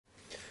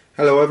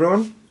Hello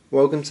everyone,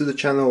 welcome to the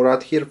channel.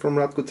 Rad here from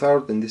Radko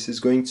Tarot, and this is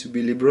going to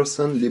be Libra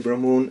Sun, Libra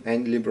Moon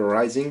and Libra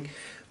Rising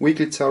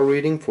weekly tarot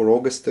reading for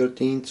August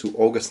 13 to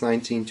August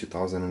 19,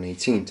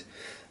 2018.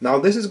 Now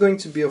this is going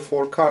to be a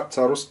 4-card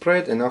tarot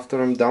spread, and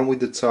after I'm done with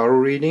the tarot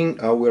reading,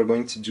 we're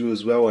going to do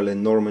as well a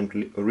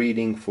Lenormand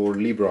reading for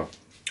Libra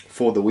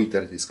for the week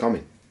that is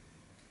coming.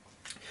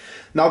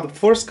 Now the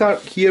first card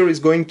here is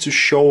going to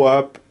show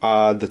up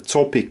the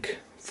topic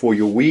for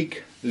your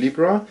week,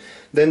 Libra.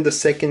 Then the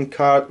second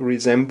card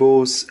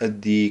resembles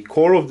the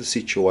core of the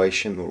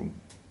situation, or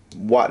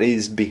what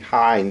is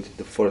behind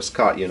the first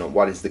card, you know,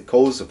 what is the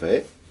cause of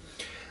it.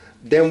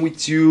 Then we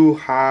do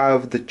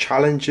have the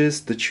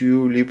challenges that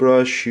you,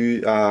 Libra,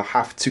 should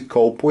have to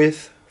cope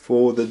with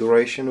for the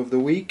duration of the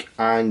week.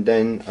 And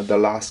then the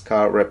last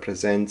card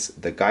represents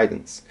the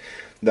guidance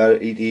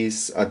that it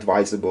is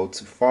advisable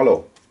to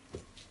follow.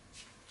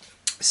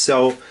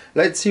 So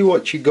let's see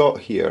what you got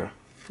here.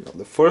 Now,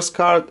 the first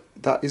card,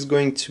 that is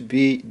going to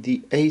be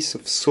the Ace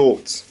of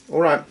Swords.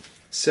 Alright,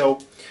 so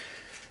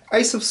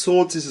Ace of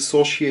Swords is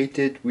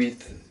associated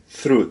with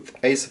truth.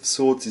 Ace of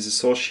Swords is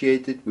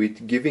associated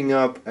with giving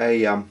up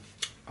an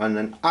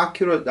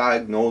accurate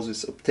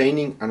diagnosis,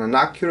 obtaining an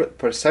accurate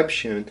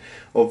perception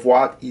of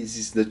what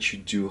is that you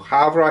do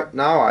have right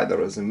now,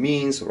 either as a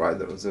means or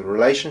either as a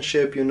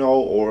relationship, you know,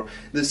 or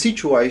the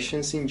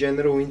situations in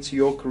general into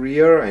your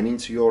career and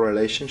into your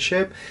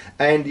relationship.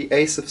 And the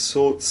Ace of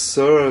Swords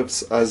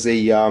serves as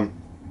a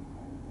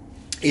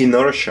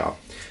inertia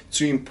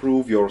to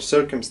improve your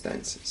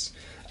circumstances.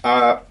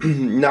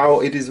 Now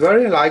it is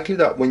very likely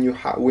that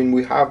when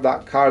we have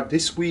that card,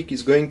 this week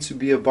is going to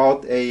be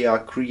about a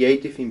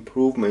creative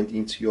improvement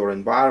into your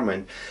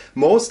environment,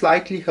 most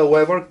likely,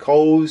 however,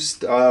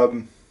 caused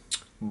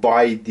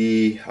by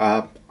the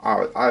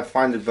I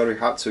find it very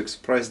hard to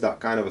express that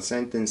kind of a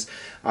sentence.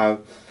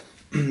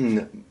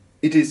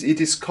 It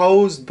is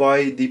caused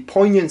by the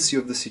poignancy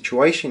of the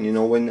situation, you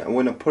know,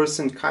 when a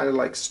person kind of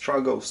like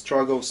struggle,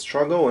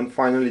 and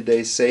finally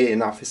they say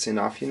enough is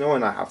enough, you know,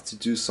 and I have to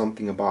do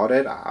something about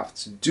it. I have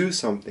to do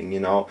something, you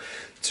know,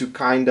 to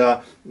kind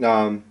of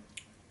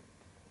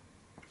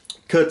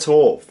cut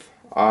off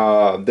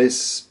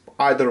this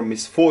either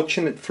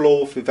misfortunate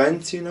flow of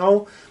events, you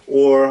know,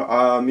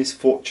 or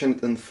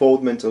misfortunate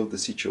unfoldment of the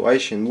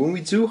situation. When we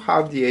do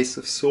have the Ace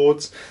of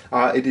Swords,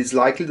 it is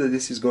likely that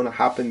this is going to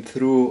happen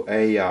through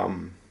a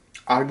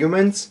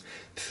argument,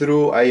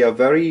 through a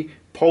very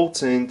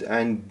potent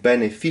and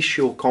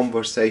beneficial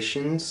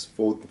conversations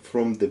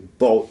from the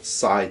both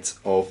sides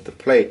of the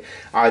plate,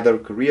 either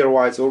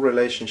career-wise or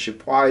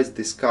relationship-wise.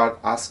 This card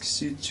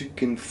asks you to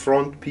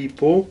confront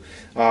people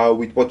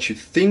with what you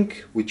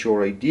think, with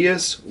your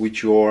ideas,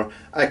 with your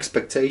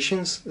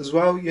expectations as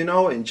well, you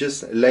know, and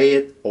just lay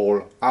it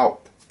all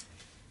out.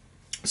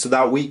 So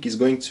that week is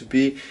going to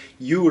be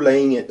you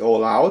laying it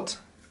all out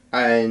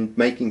and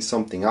making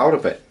something out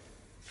of it.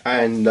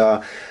 And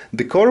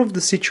the core of the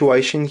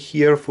situation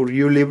here for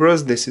you,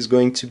 Libras, this is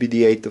going to be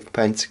the Eight of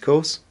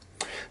Pentacles.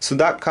 So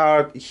that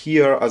card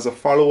here as a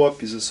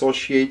follow-up is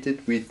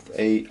associated with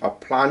a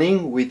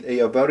planning, with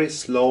a very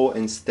slow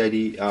and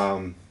steady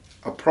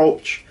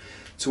approach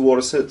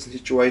towards a certain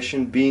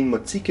situation, being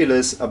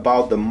meticulous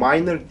about the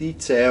minor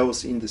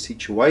details in the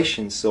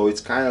situation. So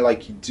it's kind of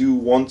like you do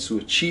want to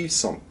achieve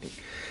something,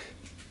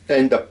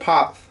 and the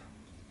path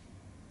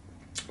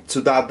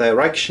to that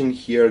direction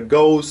here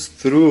goes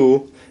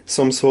through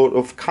some sort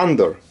of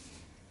candor,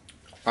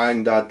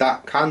 and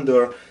that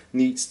candor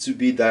needs to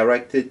be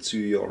directed to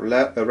your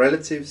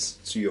relatives,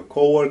 to your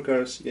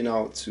co-workers, you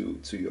know, to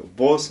your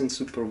boss and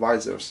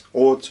supervisors,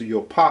 or to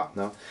your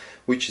partner,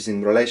 which is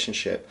in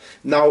relationship.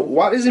 Now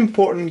what is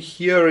important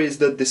here is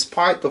that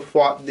despite of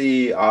what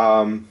the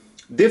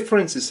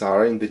differences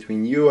are in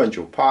between you and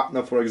your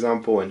partner, for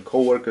example, and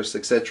co-workers,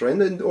 etc.,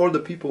 and then all the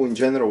people in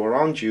general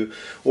around you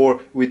or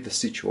with the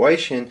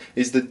situation,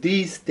 is that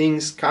these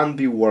things can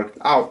be worked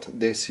out.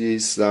 This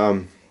is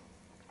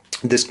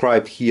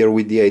described here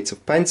with the Eight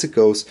of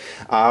Pentacles,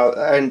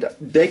 and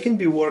they can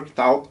be worked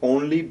out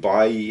only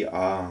by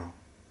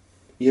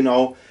you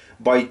know,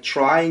 by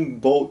trying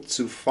both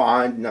to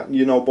find,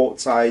 you know, both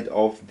sides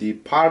of the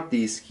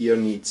parties here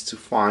needs to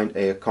find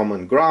a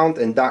common ground,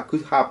 and that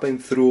could happen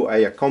through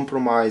a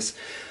compromise,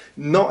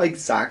 not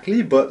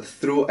exactly, but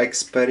through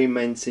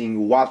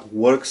experimenting what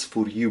works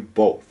for you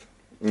both.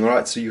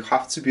 Alright, so you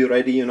have to be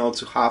ready, you know,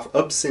 to have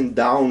ups and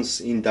downs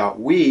in that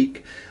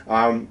week,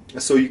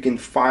 so you can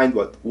find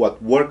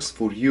what works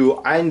for you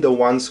and the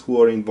ones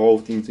who are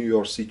involved into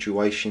your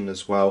situation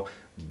as well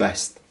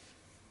best.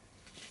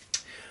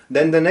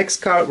 Then the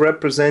next card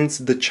represents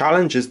the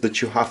challenges that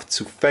you have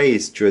to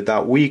face during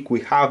that week.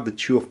 We have the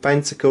Two of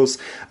Pentacles,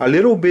 a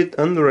little bit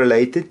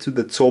unrelated to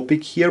the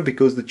topic here,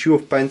 because the Two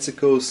of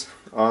Pentacles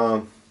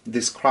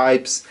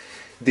describes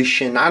the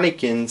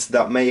shenanigans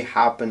that may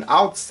happen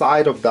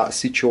outside of that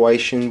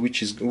situation,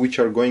 which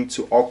are going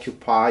to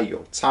occupy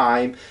your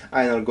time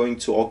and are going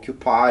to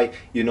occupy,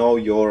 you know,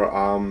 your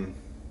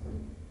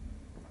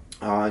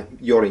not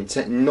your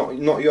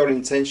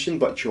intention,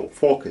 but your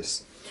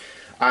focus.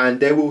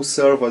 And they will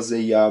serve as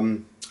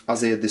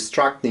as a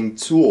distracting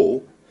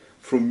tool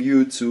from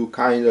you to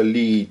kind of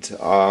lead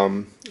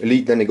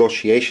the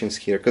negotiations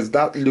here, because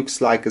that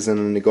looks like as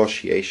in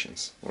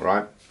negotiations. All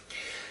right.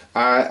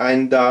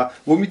 And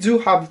when we do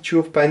have the Two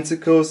of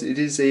Pentacles, it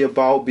is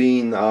about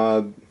being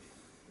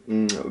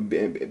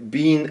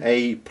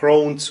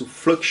prone to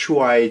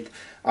fluctuate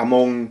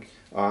among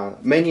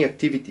many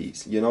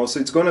activities, you know. So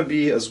it's going to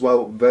be as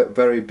well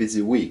very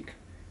busy week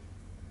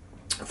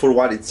for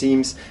what it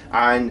seems,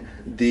 and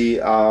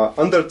the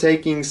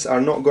undertakings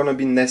are not going to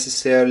be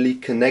necessarily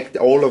connected,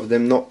 all of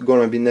them not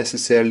going to be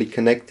necessarily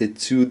connected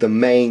to the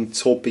main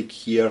topic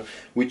here,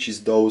 which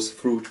is those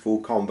fruitful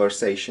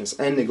conversations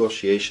and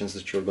negotiations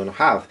that you're going to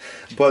have.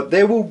 But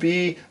there will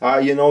be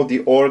you know, the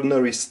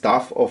ordinary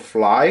stuff of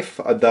life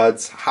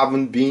that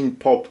haven't been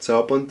popped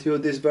up until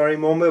this very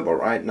moment, but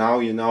right now,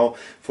 you know,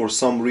 for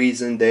some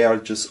reason they are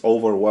just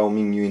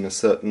overwhelming you in a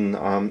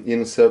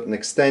certain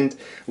extent.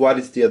 What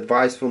is the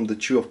advice from the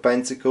Two of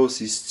Pentacles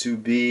is to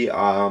be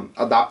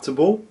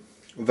adaptable,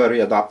 very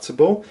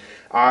adaptable,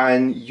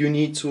 and you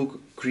need to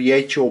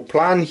create your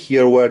plan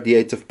here where the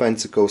Eight of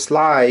Pentacles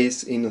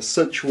lies in a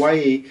such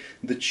way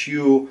that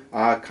you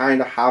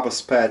kind of have a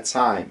spare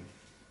time,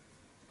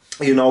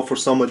 you know, for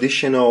some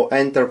additional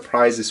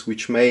enterprises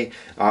which may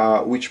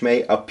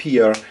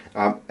appear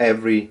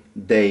every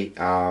day,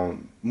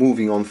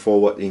 moving on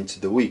forward into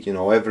the week, you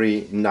know,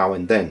 every now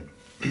and then.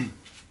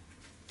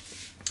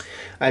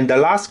 And the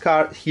last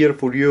card here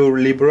for you,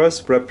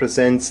 Libras,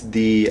 represents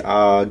the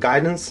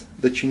guidance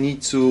that you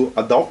need to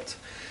adopt.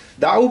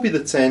 That will be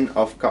the Ten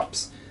of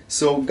Cups.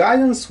 So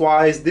guidance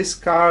wise, this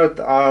card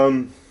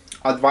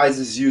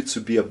advises you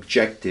to be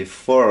objective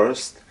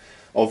first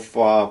of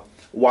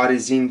what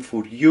is in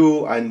for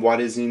you and what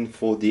is in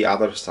for the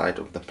other side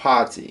of the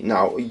party.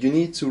 Now you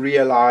need to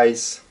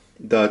realize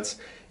that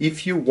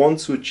if you want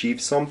to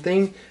achieve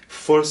something,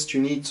 first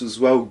you need to as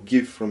well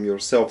give from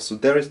yourself. So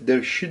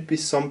there should be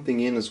something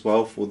in as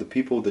well for the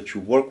people that you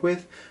work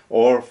with,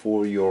 or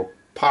for your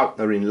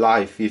partner in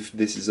life, if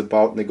this is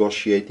about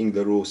negotiating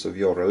the rules of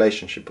your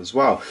relationship as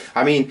well.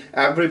 I mean,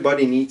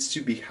 everybody needs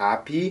to be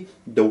happy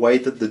the way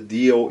that the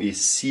deal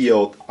is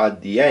sealed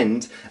at the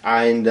end,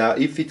 and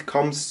if it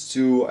comes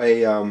to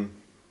an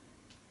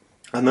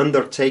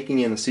undertaking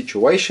in a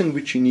situation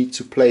which you need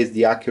to place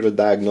the accurate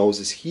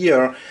diagnosis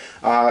here,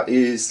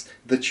 is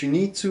that you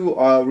need to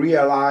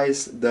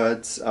realize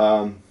that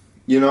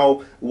you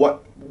know,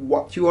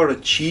 what you are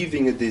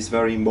achieving at this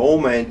very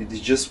moment, it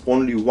is just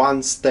only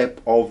one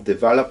step of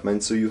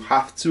development. So you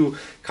have to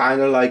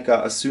kind of like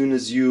as soon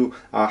as you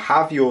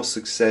have your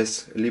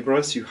success,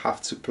 Libras, you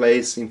have to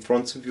place in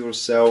front of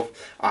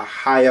yourself a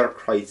higher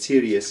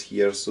criteria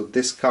here. So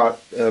this card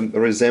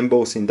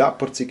resembles in that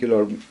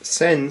particular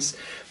sense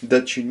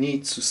that you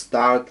need to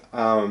start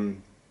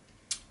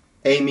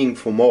aiming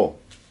for more.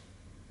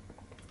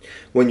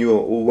 When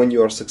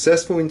you are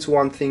successful into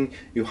one thing,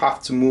 you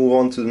have to move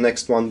on to the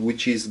next one,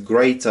 which is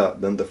greater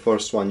than the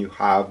first one you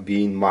have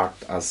been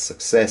marked as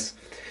success.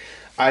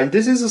 And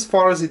this is as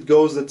far as it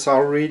goes, the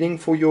tarot reading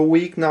for your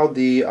week. Now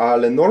the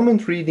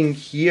Lenormand reading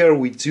here,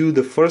 we do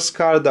the first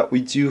card that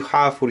we do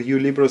have for you,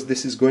 Libras.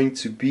 This is going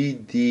to be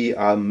the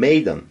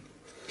Maiden.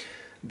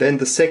 Then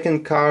the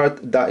second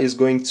card, that is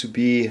going to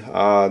be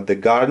the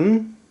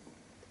Garden.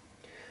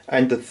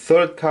 And the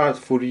third card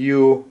for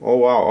you, oh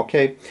wow,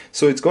 okay,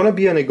 so it's going to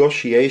be a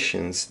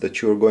negotiations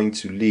that you're going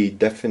to lead,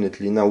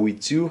 definitely. Now we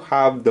do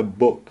have the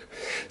Book,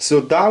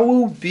 so that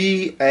will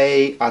be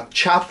a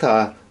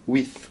chatter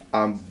with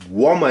a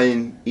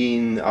woman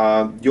in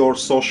your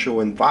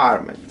social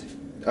environment.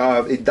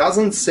 It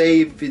doesn't say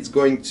if it's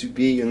going to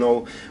be, you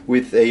know,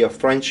 with a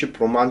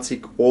friendship,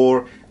 romantic,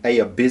 or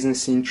a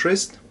business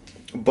interest,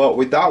 but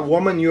with that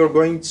woman you're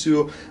going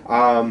to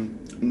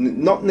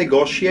not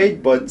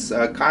negotiate, but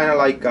kind of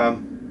like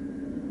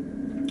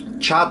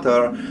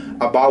chatter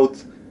about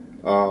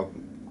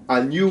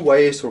a new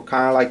ways, or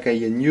kind of like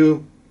a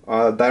new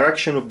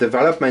direction of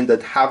development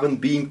that haven't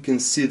been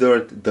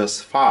considered thus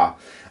far.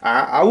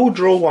 I will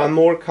draw one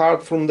more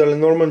card from the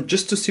Lenormand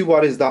just to see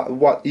what is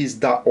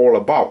that all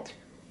about.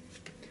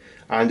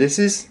 And this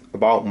is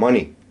about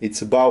money.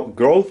 It's about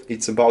growth,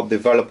 it's about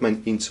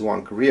development into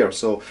one career.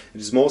 So it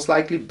is most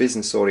likely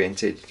business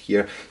oriented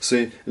here.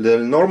 So the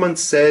Lenormand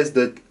says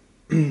that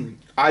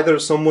either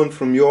someone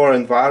from your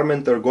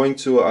environment or going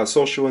to a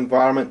social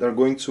environment are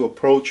going to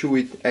approach you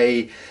with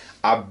a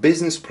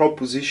business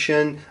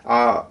proposition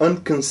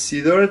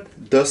unconsidered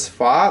thus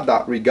far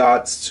that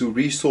regards to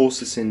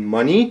resources and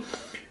money,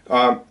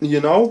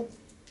 you know,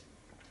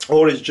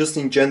 or it's just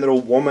in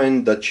general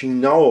women that you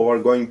know are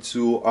going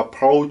to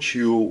approach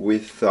you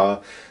with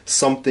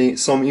some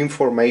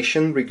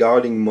information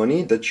regarding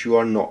money that you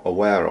are not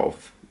aware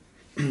of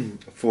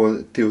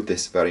till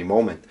this very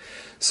moment.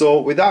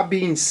 So with that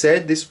being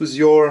said, this was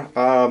your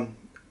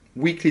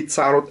weekly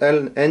Tarot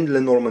and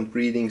Lenormand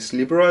readings,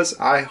 Libras.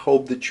 I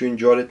hope that you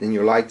enjoyed it and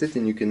you liked it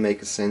and you can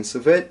make a sense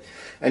of it.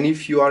 And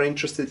if you are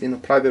interested in a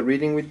private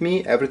reading with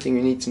me, everything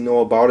you need to know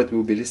about it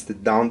will be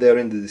listed down there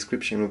in the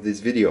description of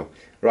this video.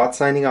 Rad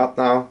signing out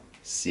now.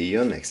 See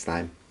you next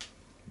time.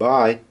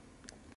 Bye.